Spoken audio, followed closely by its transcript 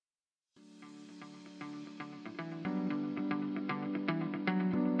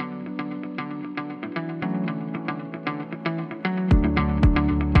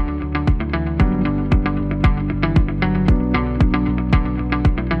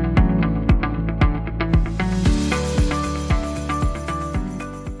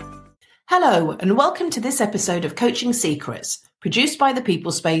Hello, and welcome to this episode of Coaching Secrets, produced by The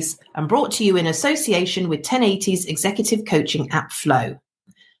People Space and brought to you in association with 1080's executive coaching app Flow.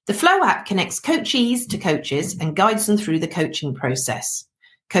 The Flow app connects coachees to coaches and guides them through the coaching process.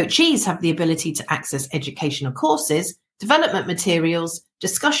 Coachees have the ability to access educational courses, development materials,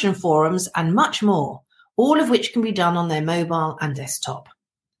 discussion forums, and much more, all of which can be done on their mobile and desktop.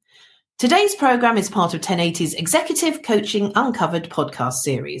 Today's program is part of 1080's Executive Coaching Uncovered podcast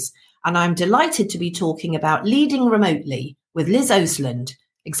series, and I'm delighted to be talking about leading remotely with Liz Osland,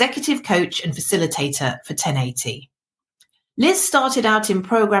 executive coach and facilitator for 1080. Liz started out in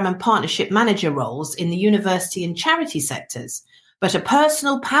program and partnership manager roles in the university and charity sectors, but a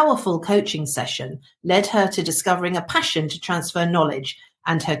personal, powerful coaching session led her to discovering a passion to transfer knowledge,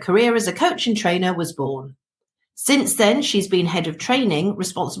 and her career as a coach and trainer was born. Since then, she's been head of training,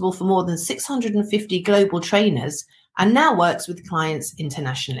 responsible for more than 650 global trainers, and now works with clients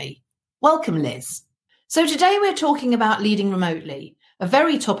internationally. Welcome, Liz. So today we're talking about leading remotely, a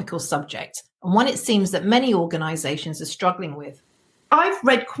very topical subject and one it seems that many organisations are struggling with. I've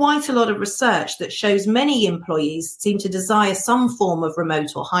read quite a lot of research that shows many employees seem to desire some form of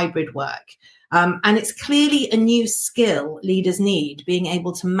remote or hybrid work. And it's clearly a new skill leaders need, being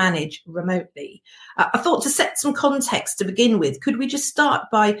able to manage remotely. I thought to set some context to begin with, could we just start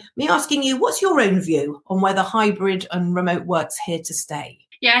by me asking you, what's your own view on whether hybrid and remote work's here to stay?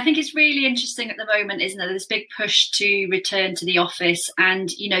 Yeah, I think it's really interesting at the moment, isn't it? This big push to return to the office, and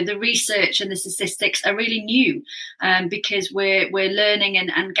the research and the statistics are really new because we're learning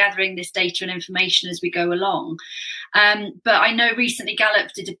and gathering this data and information as we go along. But I know recently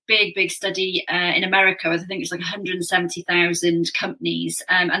Gallup did a big study in America. I think it's like 170,000 companies,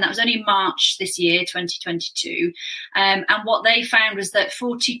 and that was only March this year, 2022. And what they found was that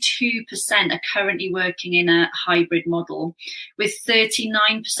 42% are currently working in a hybrid model, with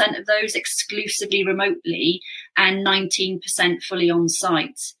 39% of those exclusively remotely and 19% fully on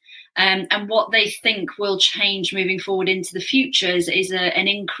site. And what they think will change moving forward into the future is an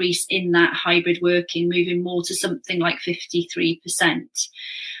increase in that hybrid working, moving more to something like 53%.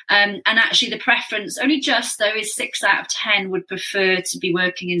 And actually the preference, only just though, is 6 out of 10 would prefer to be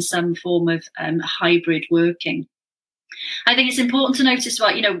working in some form of hybrid working. I think it's important to notice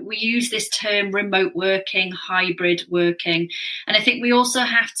we use this term remote working, hybrid working. And I think we also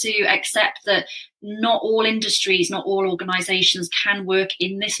have to accept that not all industries, not all organisations can work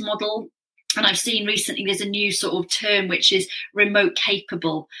in this model. And I've seen recently there's a new sort of term which is remote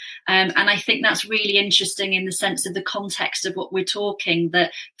capable. And I think that's really interesting in the sense of the context of what we're talking,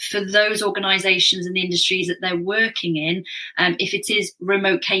 that for those organisations and the industries that they're working in, if it is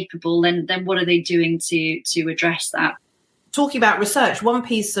remote capable, then what are they doing to address that? Talking about research, one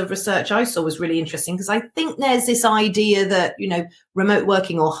piece of research I saw was really interesting because I think there's this idea that, remote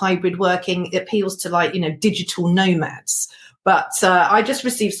working or hybrid working appeals to digital nomads. But I just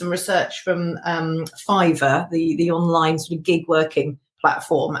received some research from Fiverr, the online sort of gig working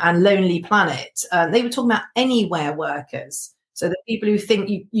platform, and Lonely Planet. They were talking about anywhere workers. So the people who think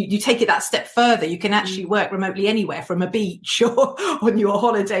you take it that step further, you can actually work remotely anywhere, from a beach or on your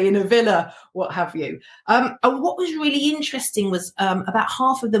holiday in a villa, what have you. And what was really interesting was about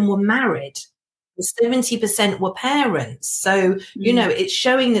half of them were married. 70% were parents. So, it's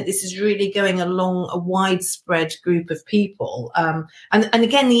showing that this is really going along a widespread group of people. And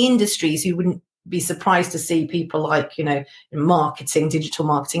again, the industries, you wouldn't be surprised to see people like, marketing, digital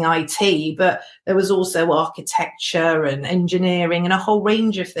marketing, IT, but there was also architecture and engineering and a whole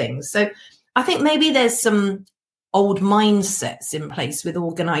range of things. So I think maybe there's some old mindsets in place with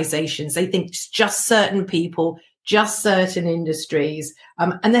organizations. They think it's just certain people, just certain industries,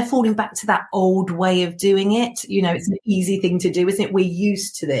 and they're falling back to that old way of doing it. It's an easy thing to do, isn't it? We're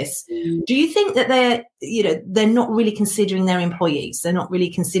used to this. Do you think that they're not really considering their employees? They're not really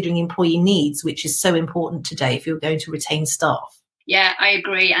considering employee needs, which is so important today if you're going to retain staff? Yeah, I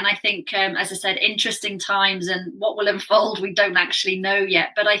agree. And I think, as I said, interesting times, and what will unfold, we don't actually know yet.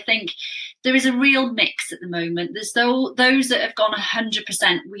 But I think there is a real mix at the moment. There's those that have gone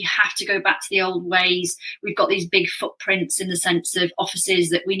 100%. We have to go back to the old ways. We've got these big footprints in the sense of offices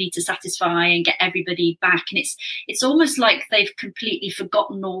that we need to satisfy and get everybody back. And it's almost like they've completely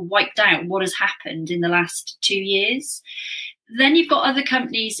forgotten or wiped out what has happened in the last 2 years. Then you've got other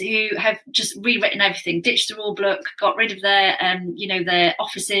companies who have just rewritten everything, ditched the rule book, got rid of their, their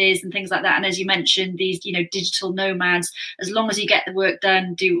offices and things like that. And as you mentioned, these, digital nomads, as long as you get the work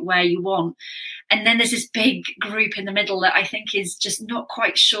done, do it where you want. And then there's this big group in the middle that I think is just not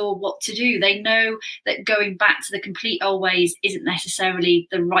quite sure what to do. They know that going back to the complete old ways isn't necessarily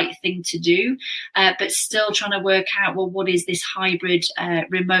the right thing to do, but still trying to work out, well, what is this hybrid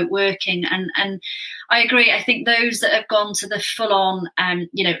remote working? And I agree. I think those that have gone to the full on,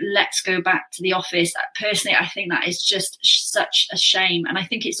 let's go back to the office, personally, I think that is just such a shame. And I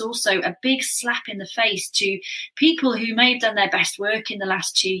think it's also a big slap in the face to people who may have done their best work in the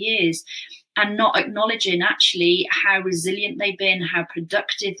last 2 years and not acknowledging actually how resilient they've been, how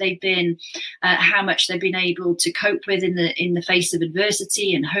productive they've been, how much they've been able to cope with in the face of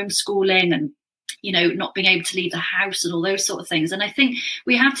adversity and homeschooling and not being able to leave the house and all those sort of things. And I think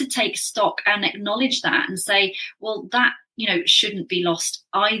we have to take stock and acknowledge that and say, well, that shouldn't be lost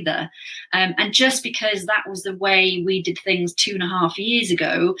either. And just because that was the way we did things 2.5 years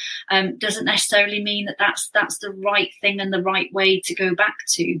ago, doesn't necessarily mean that that's the right thing and the right way to go back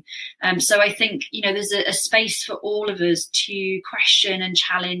to. So I think, there's a space for all of us to question and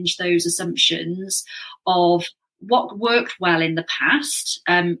challenge those assumptions of what worked well in the past,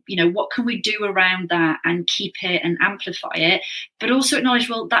 what can we do around that and keep it and amplify it, but also acknowledge,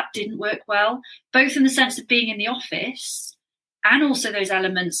 well, that didn't work well, both in the sense of being in the office and also those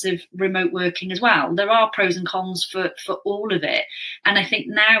elements of remote working as well. There are pros and cons for all of it. And I think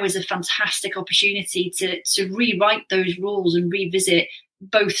now is a fantastic opportunity to rewrite those rules and revisit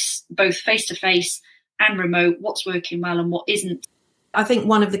both face-to-face and remote, what's working well and what isn't. I think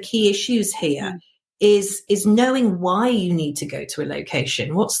one of the key issues here is knowing why you need to go to a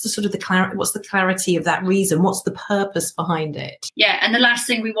location. What's the sort of what's the clarity of that reason? What's the purpose behind it? Yeah, and the last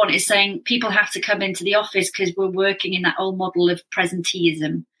thing we want is saying people have to come into the office because we're working in that old model of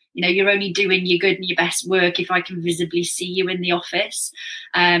presenteeism. You're only doing your good and your best work if I can visibly see you in the office.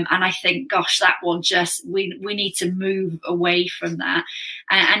 And I think, gosh, that one we need to move away from that.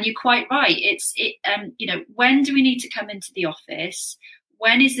 And you're quite right. When do we need to come into the office?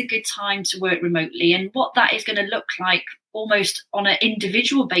 When is the good time to work remotely, and what that is going to look like almost on an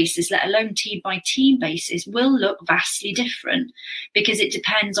individual basis, let alone team by team basis, will look vastly different, because it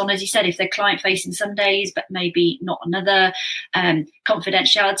depends on, as you said, if they're client facing some days, but maybe not another,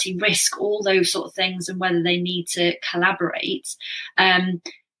 confidentiality, risk, all those sort of things, and whether they need to collaborate.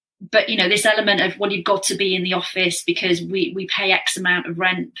 But, this element of, well, you've got to be in the office because we pay X amount of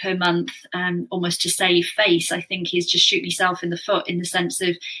rent per month, almost to save face, I think is just shooting yourself in the foot, in the sense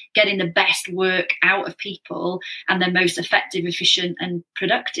of getting the best work out of people and their most effective, efficient and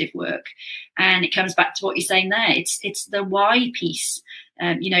productive work. And it comes back to what you're saying there. It's the why piece.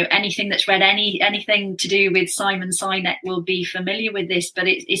 Anything that's read anything to do with Simon Sinek will be familiar with this, but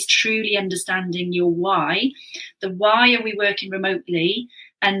it's truly understanding your why. The why are we working remotely?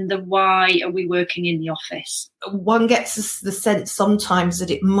 And the why are we working in the office? One gets the sense sometimes that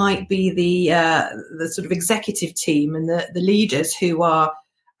it might be the sort of executive team and the leaders who are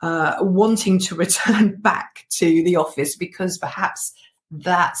wanting to return back to the office because perhaps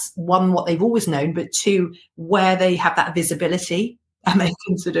that's one, what they've always known, but two, where they have that visibility and they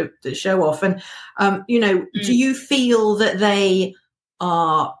can sort of show off. And, do you feel that they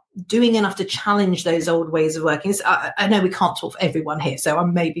are doing enough to challenge those old ways of working? I know we can't talk for everyone here, so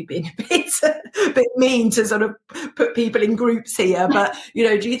I'm maybe being a bit mean to sort of put people in groups here, but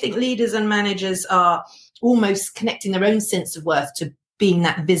do you think leaders and managers are almost connecting their own sense of worth to being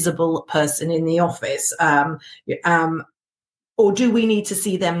that visible person in the office, or do we need to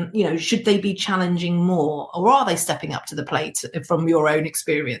see them, should they be challenging more, or are they stepping up to the plate from your own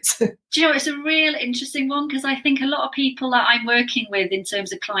experience? Do you know, it's a real interesting one, because I think a lot of people that I'm working with in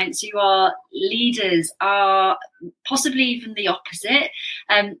terms of clients who are leaders are possibly even the opposite.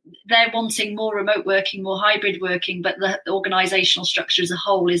 They're wanting more remote working, more hybrid working, but the organisational structure as a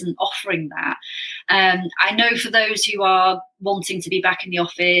whole isn't offering that. I know for those who are wanting to be back in the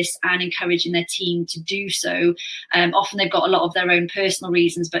office and encouraging their team to do so, often they've got a lot of their own personal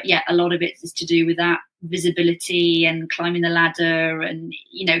reasons, but yet a lot of it is to do with that visibility and climbing the ladder. And,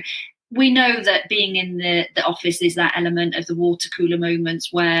 we know that being in the office is that element of the water cooler moments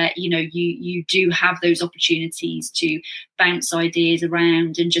where, you do have those opportunities to bounce ideas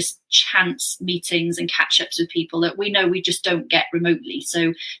around and just chance meetings and catch-ups with people that we know we just don't get remotely.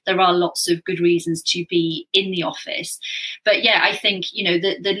 So there are lots of good reasons to be in the office. But yeah, I think,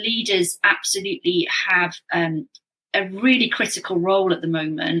 the leaders absolutely have a really critical role at the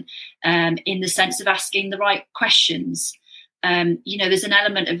moment, in the sense of asking the right questions. There's an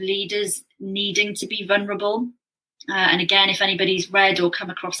element of leaders needing to be vulnerable. And again, if anybody's read or come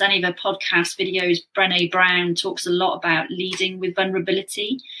across any of her podcast videos, Brené Brown talks a lot about leading with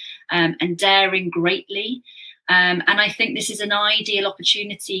vulnerability and daring greatly. And I think this is an ideal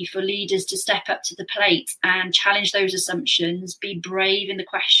opportunity for leaders to step up to the plate and challenge those assumptions, be brave in the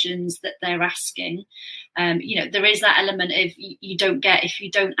questions that they're asking. There is that element of you don't get if you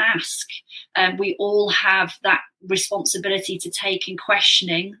don't ask. We all have that responsibility to take in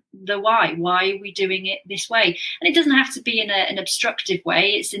questioning the why. Why are we doing it this way? And it doesn't have to be in an obstructive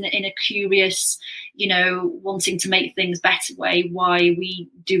way. It's in a curious, wanting to make things better way. Why are we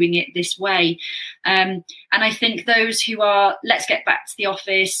doing it this way? And I think those who are, let's get back to the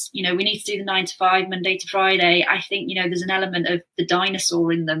office, we need to do the 9 to 5, Monday to Friday. I think, there's an element of the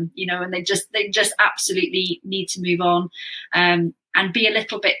dinosaur in them, and they just absolutely need to move on. And be a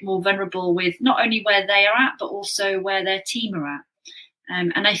little bit more vulnerable with not only where they are at, but also where their team are at.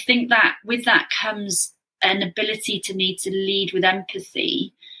 And I think that with that comes an ability to need to lead with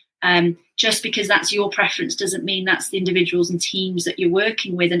empathy. Just because that's your preference doesn't mean that's the individuals and teams that you're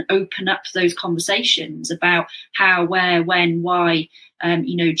working with, and open up those conversations about how, where, when, why, do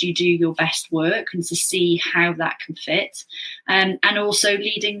you do your best work, and to see how that can fit. And also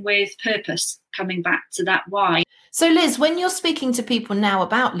leading with purpose, coming back to that why. So Liz, when you're speaking to people now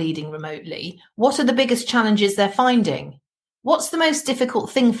about leading remotely, what are the biggest challenges they're finding? What's the most difficult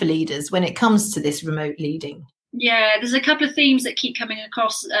thing for leaders when it comes to this remote leading? Yeah, there's a couple of themes that keep coming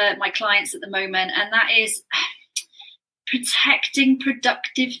across my clients at the moment, and that is protecting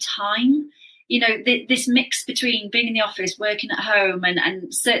productive time. This mix between being in the office, working at home,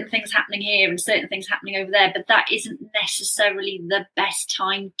 and certain things happening here and certain things happening over there, but that isn't necessarily the best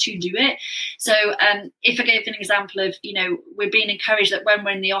time to do it. So if I gave an example of, we're being encouraged that when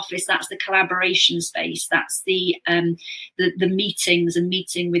we're in the office, that's the collaboration space, that's the meetings and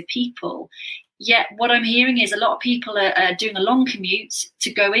meeting with people. Yet what I'm hearing is a lot of people are doing a long commute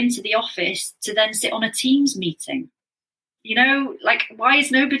to go into the office to then sit on a Teams meeting. Why is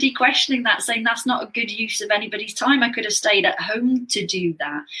nobody questioning that, saying that's not a good use of anybody's time? I could have stayed at home to do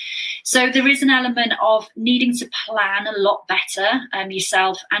that. So there is an element of needing to plan a lot better,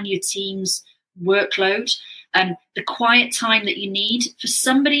 yourself and your team's workload. The quiet time that you need for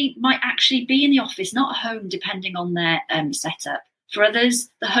somebody might actually be in the office, not at home, depending on their setup. For others,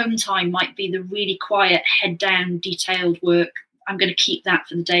 the home time might be the really quiet, head down, detailed work. I'm going to keep that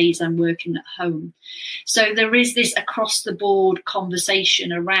for the days I'm working at home. So there is this across the board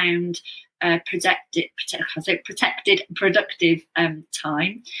conversation around protected, productive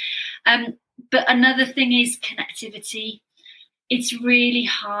time. But another thing is connectivity. It's really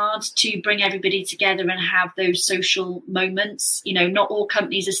hard to bring everybody together and have those social moments. Not all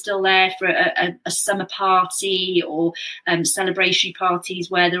companies are still there for a summer party or celebration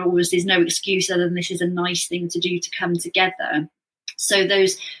parties where there always is no excuse other than this is a nice thing to do to come together. So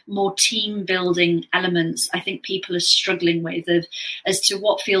those more team building elements, I think people are struggling with as to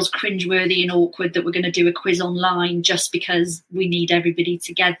what feels cringeworthy and awkward that we're going to do a quiz online just because we need everybody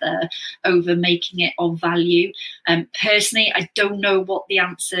together over making it of value. Personally, I don't know what the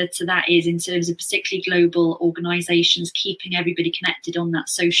answer to that is in terms of particularly global organisations keeping everybody connected on that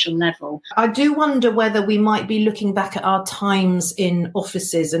social level. I do wonder whether we might be looking back at our times in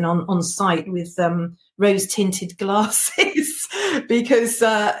offices and on site with rose-tinted glasses because,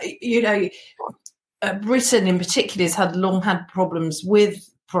 Britain in particular has long had problems with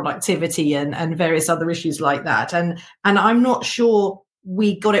productivity and various other issues like that. And I'm not sure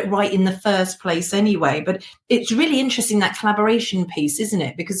we got it right in the first place anyway. But it's really interesting, that collaboration piece, isn't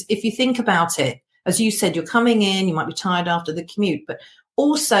it? Because if you think about it, as you said, you're coming in, you might be tired after the commute, but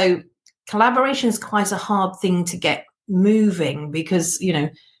also collaboration is quite a hard thing to get moving because,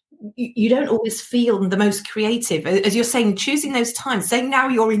 you don't always feel the most creative. As you're saying, choosing those times, saying now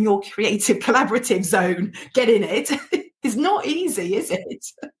you're in your creative collaborative zone, get in it, is not easy, is it?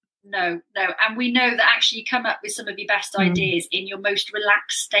 No. And we know that actually you come up with some of your best ideas in your most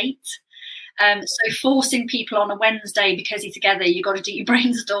relaxed state. So forcing people on a Wednesday because you're together, you've got to do your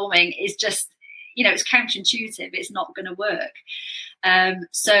brainstorming is just, it's counterintuitive. It's not going to work. And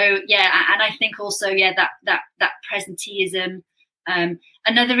I think also, that presenteeism.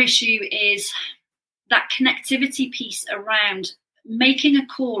 Another issue is that connectivity piece around making a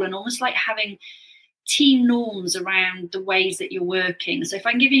call and almost like having team norms around the ways that you're working. So if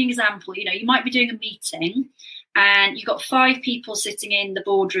I can give you an example, you might be doing a meeting and you've got 5 people sitting in the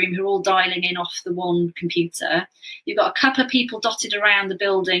boardroom who are all dialing in off the one computer. You've got a couple of people dotted around the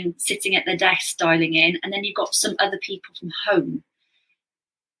building sitting at their desks dialing in, and then you've got some other people from home.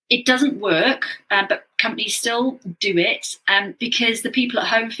 It doesn't work, but companies still do it because the people at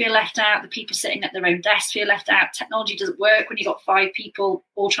home feel left out, the people sitting at their own desk feel left out. Technology doesn't work when you've got 5 people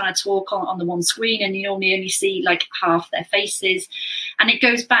all trying to talk on the one screen and you only see like half their faces. And it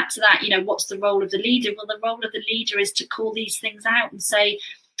goes back to that, what's the role of the leader? Well, the role of the leader is to call these things out and say,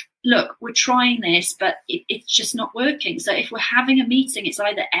 look, we're trying this, but it's just not working. So if we're having a meeting, it's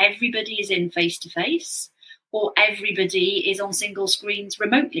either everybody is in face-to-face or everybody is on single screens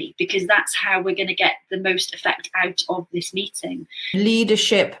remotely, because that's how we're going to get the most effect out of this meeting.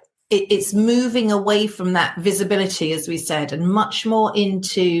 Leadership, it's moving away from that visibility, as we said, and much more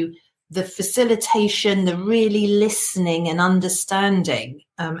into the facilitation, the really listening and understanding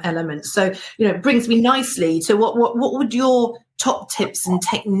elements. So, it brings me nicely to what would your top tips and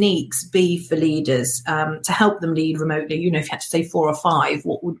techniques be for leaders to help them lead remotely? If you had to say 4 or 5,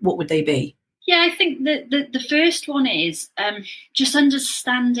 what would they be? Yeah, I think the first one is just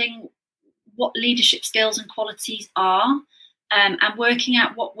understanding what leadership skills and qualities are and working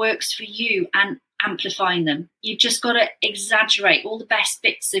out what works for you and amplifying them. You've just got to exaggerate all the best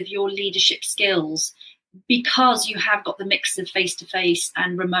bits of your leadership skills because you have got the mix of face-to-face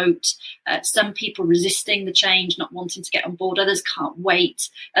and remote. Some people resisting the change, not wanting to get on board. Others can't wait.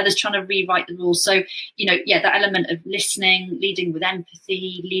 Others trying to rewrite the rules. So, that element of listening, leading with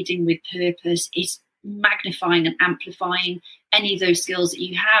empathy, leading with purpose is magnifying and amplifying any of those skills that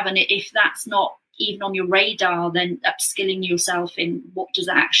you have. And if that's not even on your radar, then upskilling yourself in what does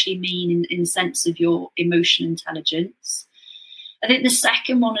that actually mean in the sense of your emotional intelligence. I think the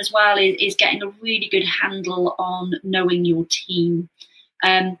second one as well is getting a really good handle on knowing your team,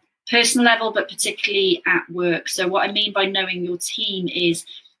 personal level, but particularly at work. So what I mean by knowing your team is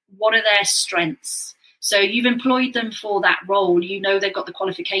what are their strengths? So you've employed them for that role. They've got the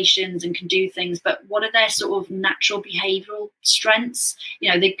qualifications and can do things, but what are their sort of natural behavioural strengths?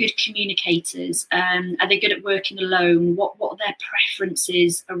 They're good communicators. Are they good at working alone? What are their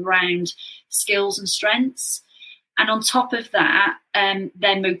preferences around skills and strengths? And on top of that,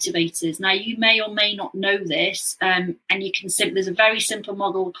 they're motivators. Now, you may or may not know this, and you can there's a very simple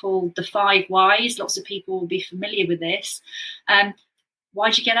model called the 5 whys. Lots of people will be familiar with this.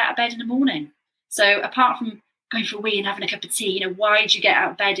 Why do you get out of bed in the morning? So apart from going for a wee and having a cup of tea, why do you get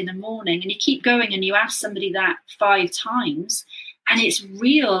out of bed in the morning? And you keep going and you ask somebody that 5 times, and it's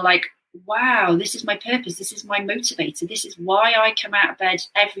real, like, wow, this is my purpose. This is my motivator. This is why I come out of bed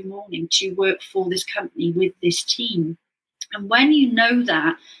every morning to work for this company with this team. And when you know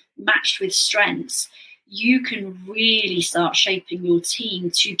that, matched with strengths, you can really start shaping your team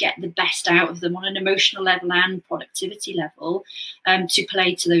to get the best out of them on an emotional level and productivity level to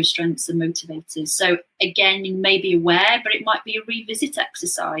play to those strengths and motivators. So again, you may be aware, but it might be a revisit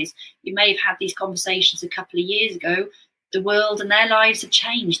exercise. You may have had these conversations a couple of years ago. The world and their lives have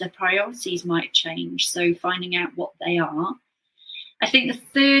changed. Their priorities might change. So finding out what they are. I think the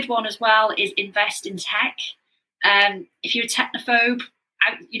third one as well is invest in tech. If you're a technophobe,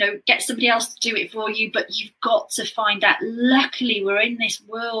 get somebody else to do it for you, but you've got to find out. Luckily, we're in this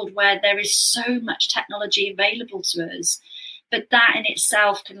world where there is so much technology available to us, but that in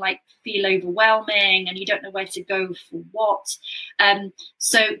itself can feel overwhelming and you don't know where to go for what.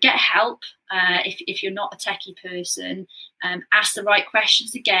 So get help if you're not a techie person. Ask the right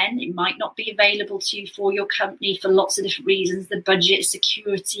questions. Again, it might not be available to you for your company for lots of different reasons, the budget,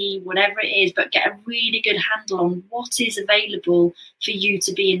 security, whatever it is, but get a really good handle on what is available for you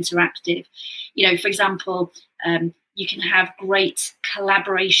to be interactive. For example, you can have great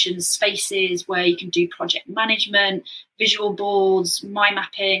collaboration spaces where you can do project management, visual boards, mind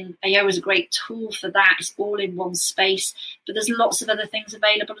mapping. AO is a great tool for that. It's all in one space, but there's lots of other things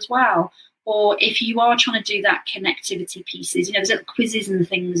available as well. Or if you are trying to do that connectivity pieces, there's little quizzes and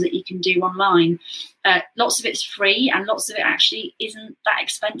things that you can do online. Lots of it's free and lots of it actually isn't that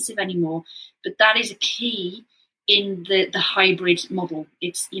expensive anymore. But that is a key in the hybrid model.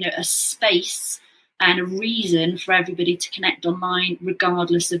 It's, a space and a reason for everybody to connect online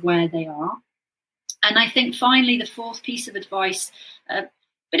regardless of where they are. And I think finally, the fourth piece of advice, a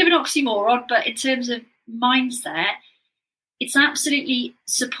bit of an oxymoron, but in terms of mindset, it's absolutely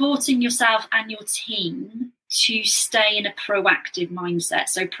supporting yourself and your team to stay in a proactive mindset.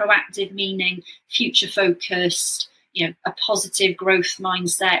 So proactive meaning future focused, a positive growth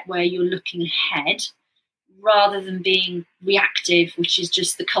mindset where you're looking ahead rather than being reactive, which is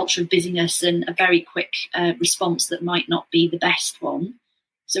just the culture of busyness and a very quick response that might not be the best one.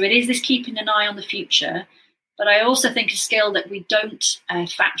 So it is this keeping an eye on the future. But I also think a skill that we don't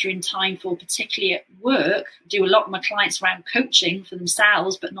factor in time for, particularly at work, do a lot of my clients around coaching for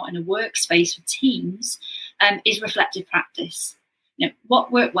themselves, but not in a workspace for teams, is reflective practice.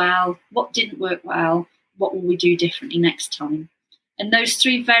 what worked well, what didn't work well, what will we do differently next time? And those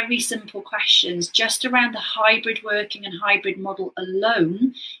 3 very simple questions, just around the hybrid working and hybrid model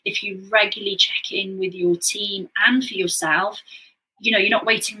alone, if you regularly check in with your team and for yourself, you're not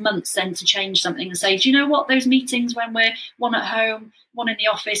waiting months then to change something and say, do you know what, those meetings when we're one at home, one in the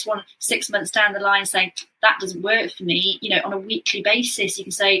office, 6 months down the line saying that doesn't work for me, on a weekly basis, you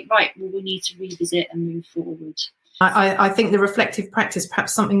can say, right, well, we need to revisit and move forward. I think the reflective practice,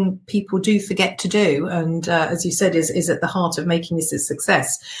 perhaps something people do forget to do, and as you said, is at the heart of making this a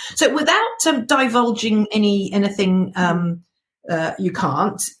success. So without divulging anything you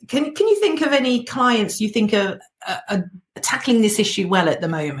can't, can you think of any clients you think are tackling this issue well at the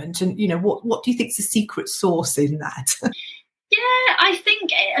moment? And, what do you think is the secret sauce in that? Yeah, I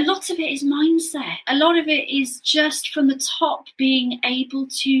think a lot of it is mindset. A lot of it is just from the top being able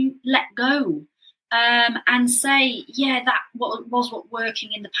to let go. And say, yeah, that was what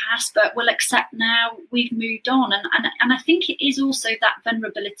working in the past, but we'll accept now we've moved on. And I think it is also that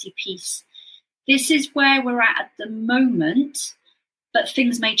vulnerability piece. This is where we're at the moment, but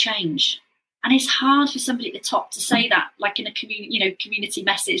things may change. And it's hard for somebody at the top to say that, like in a community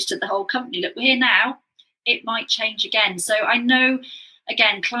message to the whole company. Look, we're here now, it might change again. So I know,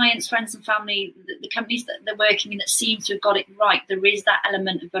 again, clients, friends and family, the companies that they're working in that seem to have got it right, there is that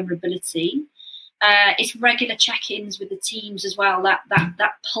element of vulnerability. It's regular check-ins with the teams as well,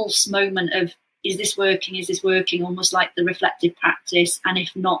 that pulse moment of, is this working, almost like the reflective practice, and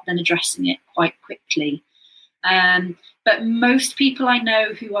if not, then addressing it quite quickly. But most people I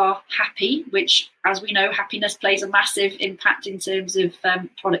know who are happy, which, as we know, happiness plays a massive impact in terms of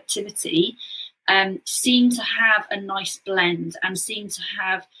productivity, seem to have a nice blend and seem to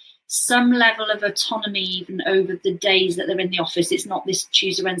have some level of autonomy even over the days that they're in the office. It's not this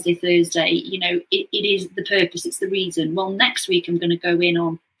Tuesday, Wednesday, Thursday. It is the purpose. It's the reason. Well, next week I'm going to go in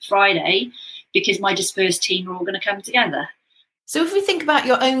on Friday because my dispersed team are all going to come together. So if we think about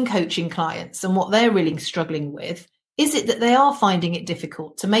your own coaching clients and what they're really struggling with, is it that they are finding it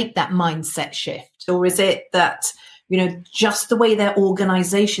difficult to make that mindset shift? Or is it that, just the way their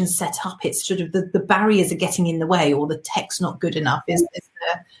organization's set up, it's sort of the barriers are getting in the way, or the tech's not good enough? Is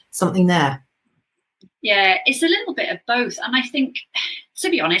there something there? Yeah, it's a little bit of both. And I think, to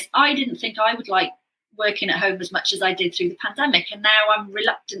be honest, I didn't think I would like working at home as much as I did through the pandemic. And now I'm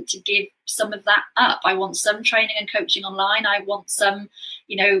reluctant to give some of that up. I want some training and coaching online. I want some,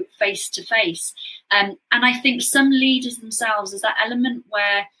 face to face. And I think some leaders themselves, there's that element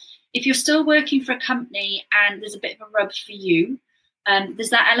where if you're still working for a company and there's a bit of a rub for you, there's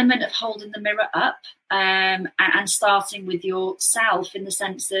that element of holding the mirror up and starting with yourself in the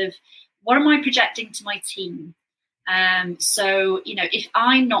sense of, what am I projecting to my team? So, if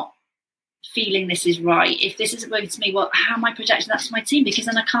I'm not feeling this is right, if this isn't working to me, well, how am I projecting that to my team? Because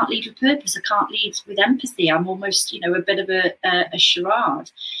then I can't lead with purpose. I can't lead with empathy. I'm almost, a bit of a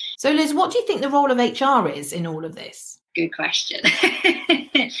charade. So, Liz, what do you think the role of HR is in all of this? Good question.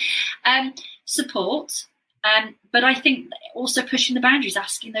 Support. But I think also pushing the boundaries,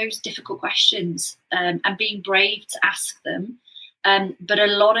 asking those difficult questions and being brave to ask them. But a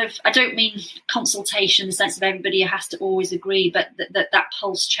lot of, I don't mean consultation in the sense of everybody has to always agree, but that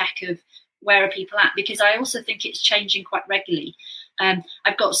pulse check of where are people at? Because I also think it's changing quite regularly.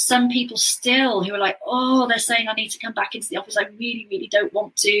 I've got some people still who are like, oh, they're saying I need to come back into the office. I really, really don't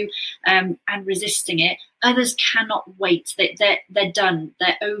want to, and resisting it. Others cannot wait. They're done.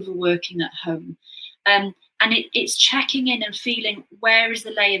 They're overworking at home. And it's checking in and feeling where is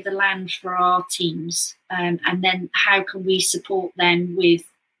the lay of the land for our teams, and then how can we support them with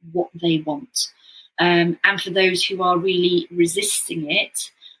what they want. And for those who are really resisting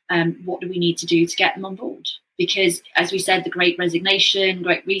it, what do we need to do to get them on board? Because, as we said, the Great Resignation,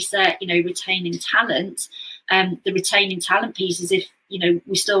 Great Reset, retaining talent. The retaining talent piece is if,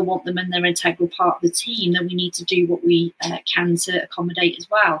 we still want them and they're an integral part of the team, then we need to do what we can to accommodate as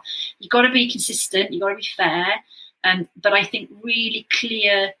well. You've got to be consistent, you've got to be fair, but I think really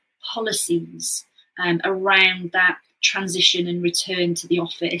clear policies around that transition and return to the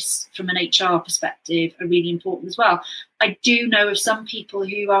office from an HR perspective are really important as well. I do know of some people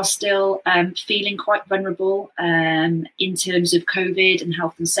who are still feeling quite vulnerable in terms of COVID and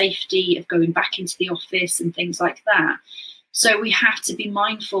health and safety, of going back into the office and things like that. So we have to be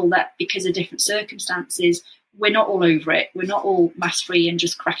mindful that because of different circumstances, we're not all over it. We're not all mask free and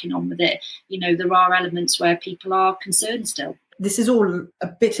just cracking on with it. There are elements where people are concerned still. This is all a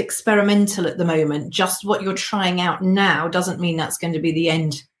bit experimental at the moment. Just what you're trying out now doesn't mean that's going to be the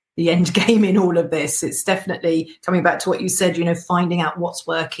end game in all of this. It's definitely coming back to what you said, finding out what's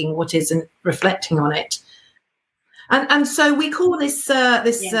working, what isn't, reflecting on it. And so we call this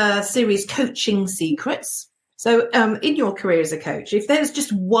series Coaching Secrets. So in your career as a coach, if there's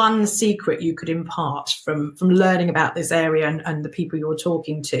just one secret you could impart from learning about this area and the people you're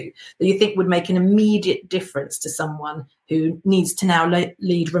talking to that you think would make an immediate difference to someone who needs to now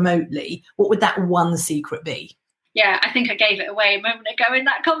lead remotely, what would that one secret be? Yeah, I think I gave it away a moment ago in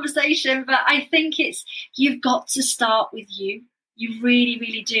that conversation, but I think it's you've got to start with you. You really,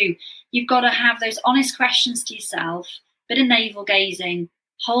 really do. You've got to have those honest questions to yourself, bit of navel gazing,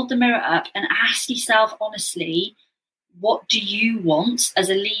 hold the mirror up and ask yourself honestly, what do you want as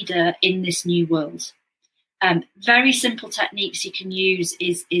a leader in this new world? Very simple techniques you can use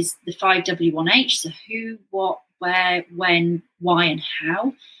is the 5W1H, so who, what, where, when, why, and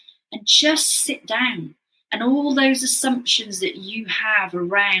how. And just sit down. And all those assumptions that you have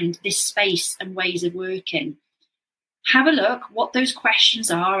around this space and ways of working, have a look what those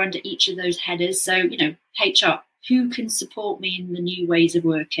questions are under each of those headers. So, HR, who can support me in the new ways of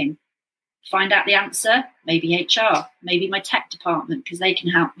working? Find out the answer, maybe HR, maybe my tech department, because they can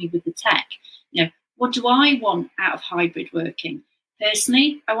help me with the tech. What do I want out of hybrid working?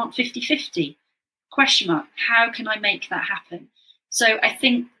 Personally, I want 50-50. Question mark, how can I make that happen? So I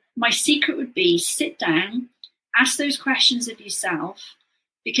think my secret would be sit down, ask those questions of yourself,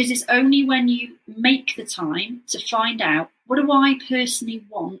 because it's only when you make the time to find out, what do I personally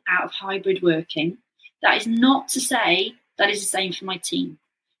want out of hybrid working? That is not to say that is the same for my team,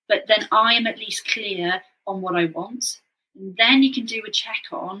 but then I am at least clear on what I want. And then you can do a check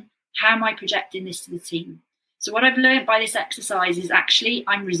on, how am I projecting this to the team? So what I've learned by this exercise is actually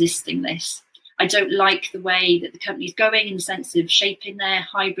I'm resisting this. I don't like the way that the company's going in the sense of shaping their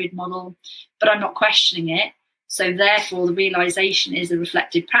hybrid model, but I'm not questioning it. So therefore, the realization is the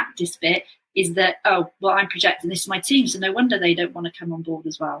reflective practice bit is that, I'm projecting this to my team, so no wonder they don't want to come on board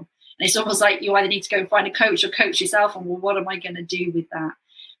as well. And it's almost like you either need to go and find a coach or coach yourself on, well, what am I going to do with that?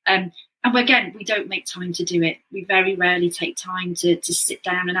 And again, we don't make time to do it. We very rarely take time to sit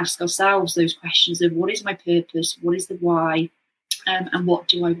down and ask ourselves those questions of what is my purpose? What is the why? And what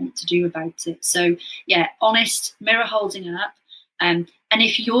do I want to do about it? So, yeah, honest, mirror holding up. And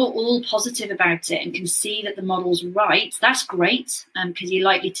if you're all positive about it and can see that the model's right, that's great, because you're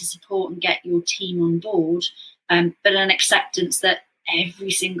likely to support and get your team on board. But an acceptance that every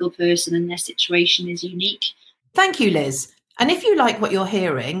single person and their situation is unique. Thank you, Liz. And if you like what you're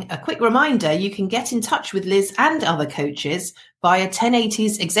hearing, a quick reminder, you can get in touch with Liz and other coaches via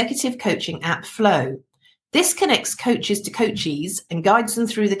 1080's executive coaching app Flow. This connects coaches to coachees and guides them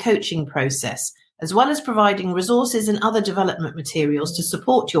through the coaching process, as well as providing resources and other development materials to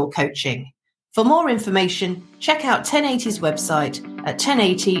support your coaching. For more information, check out 1080's website at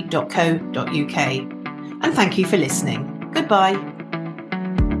 1080.co.uk. And thank you for listening. Goodbye.